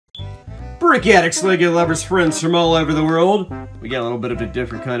Brick addicts, Lego lovers, friends from all over the world. We got a little bit of a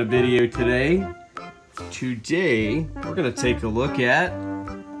different kind of video today. Today, we're going to take a look at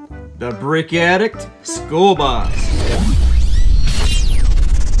the Brick Addict School Bus.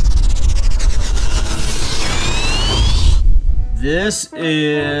 This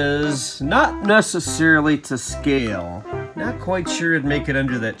is not necessarily to scale. Not quite sure it'd make it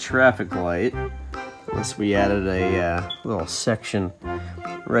under that traffic light. Unless we added a little section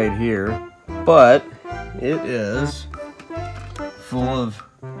right here. But it is full of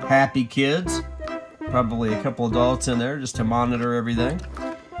happy kids. Probably a couple adults in there just to monitor everything.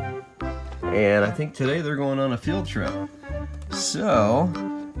 And I think today they're going on a field trip. So,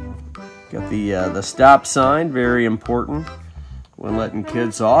 got the stop sign, very important when letting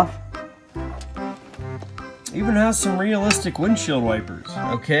kids off. Even has some realistic windshield wipers.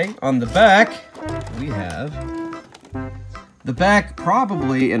 Okay, on the back, we have the back,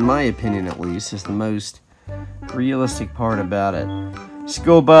 probably, in my opinion at least, is the most realistic part about it.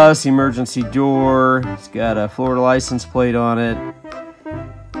 School bus, emergency door, it's got a Florida license plate on it.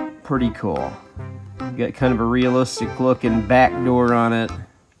 Pretty cool. Got kind of a realistic looking back door on it.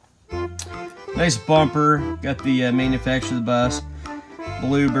 Nice bumper, got the manufacturer of the bus,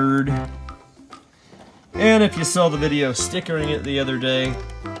 Bluebird. And if you saw the video of stickering it the other day,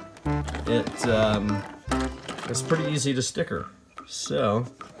 it's pretty easy to sticker. So,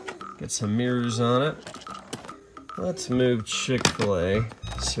 get some mirrors on it. Let's move Chick-fil-A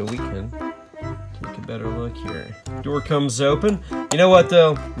so we can take a better look here. Door comes open. You know what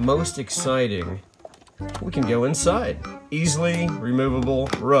though? Most exciting, we can go inside. Easily removable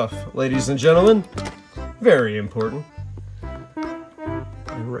roof. Ladies and gentlemen, very important.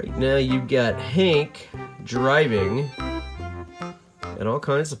 And right now you've got Hank driving and all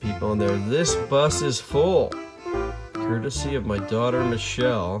kinds of people in there. This bus is full. Courtesy of my daughter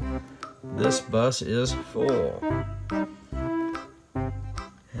Michelle, this bus is full.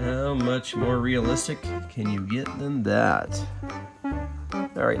 How much more realistic can you get than that?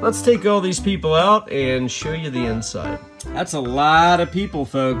 Alright, let's take all these people out and show you the inside. That's a lot of people,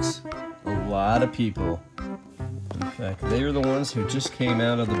 folks. A lot of people. In fact, they are the ones who just came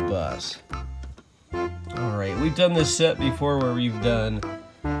out of the bus. Alright, we've done this set before where we've done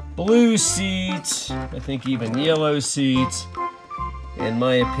blue seats, I think even yellow seats. In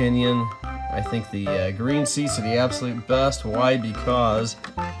my opinion, I think the green seats are the absolute best. Why? Because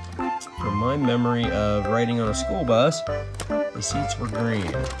from my memory of riding on a school bus, the seats were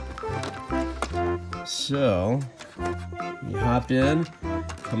green. So, you hop in,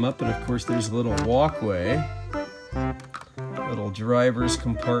 come up, and of course there's a little walkway. Little driver's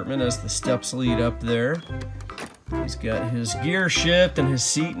compartment as the steps lead up there. He's got his gear shift and his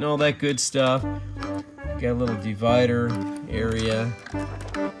seat and all that good stuff. Got a little divider area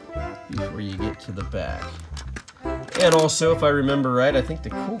before you get to the back. And also, if I remember right, I think the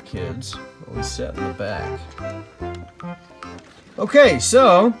cool kids always sat in the back. Okay,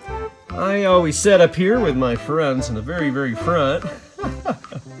 so I always sat up here with my friends in the very, very front.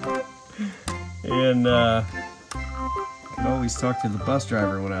 And I could always talk to the bus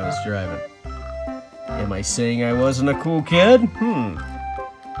driver when I was driving. Am I saying I wasn't a cool kid?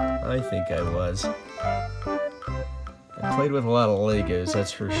 I think I was. I played with a lot of Legos,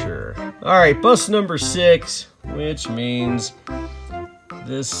 that's for sure. Alright, bus number 6, which means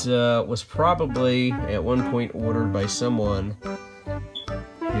this was probably at one point ordered by someone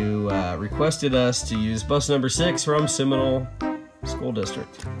who requested us to use bus number 6 from Seminole School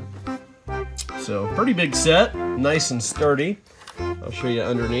District. So, pretty big set, nice and sturdy. I'll show you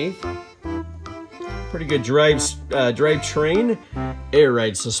underneath. Pretty good drivetrain, air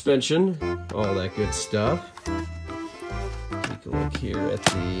ride suspension, all that good stuff. Take a look here at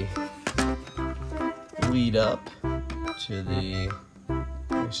the lead up to the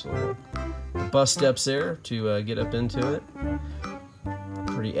nice little bus steps there to get up into it.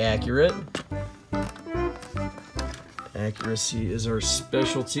 Pretty accurate. Accuracy is our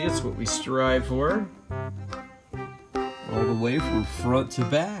specialty, it's what we strive for. All the way from front to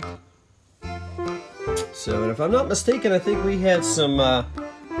back. So, and if I'm not mistaken, I think we had some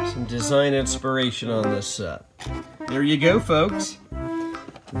design inspiration on this set. There you go, folks.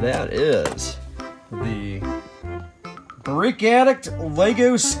 That is the Brick Addict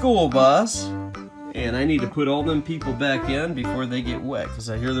Lego School Bus. And I need to put all them people back in before they get wet, because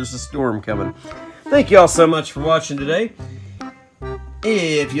I hear there's a storm coming. Thank you all so much for watching today.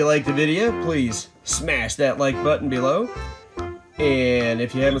 If you liked the video, please smash that like button below. And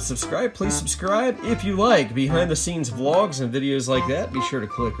if you haven't subscribed, please subscribe. If you like behind-the-scenes vlogs and videos like that, be sure to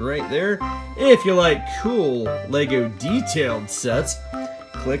click right there. If you like cool LEGO detailed sets,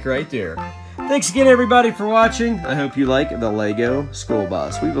 click right there. Thanks again, everybody, for watching. I hope you like the Lego School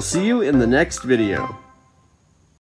Bus. We will see you in the next video.